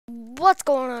What's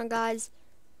going on, guys?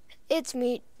 It's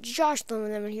me, Josh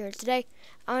Lemon here. Today,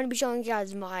 I'm going to be showing you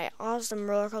guys my awesome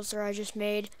roller coaster I just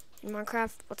made in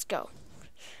Minecraft. Let's go.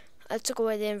 I took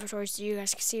away the inventory so you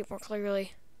guys can see it more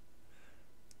clearly.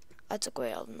 I took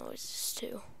away all the noises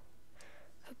too.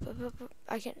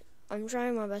 I'm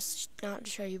trying my best not to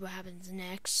show you what happens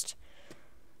next.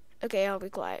 Okay, I'll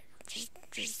be quiet.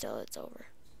 Just till it's over.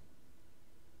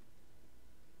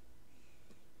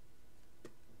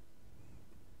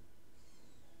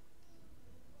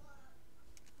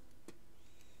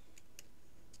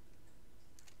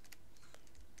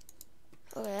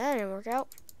 Okay, that didn't work out.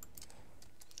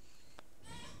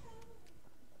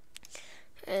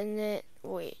 And then,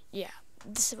 wait, yeah,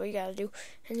 this is what you gotta do.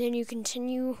 And then you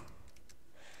continue,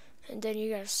 and then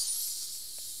you gotta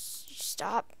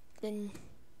stop, then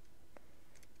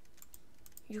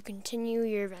you continue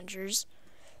your adventures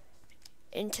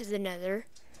into the nether.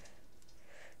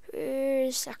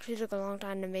 This actually took a long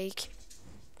time to make.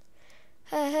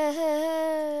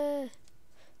 Come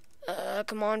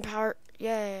on, power,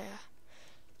 yeah.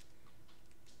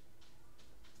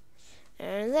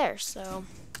 And there, so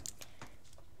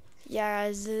yeah,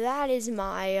 guys, that is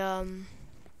my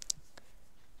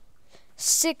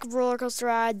sick roller coaster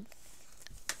ride.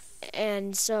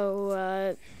 And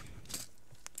so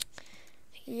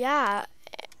yeah,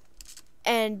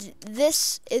 and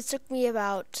it took me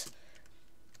about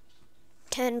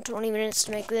 10-20 minutes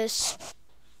to make this,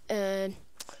 and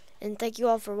thank you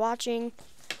all for watching,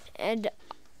 and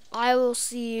I will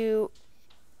see you,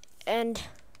 and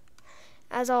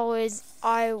as always,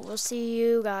 I will see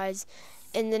you guys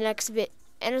in the next bit.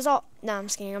 And as all, no, I'm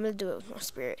just kidding. I'm gonna do it with my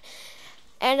spirit.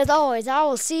 And as always, I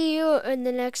will see you in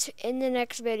the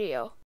next video.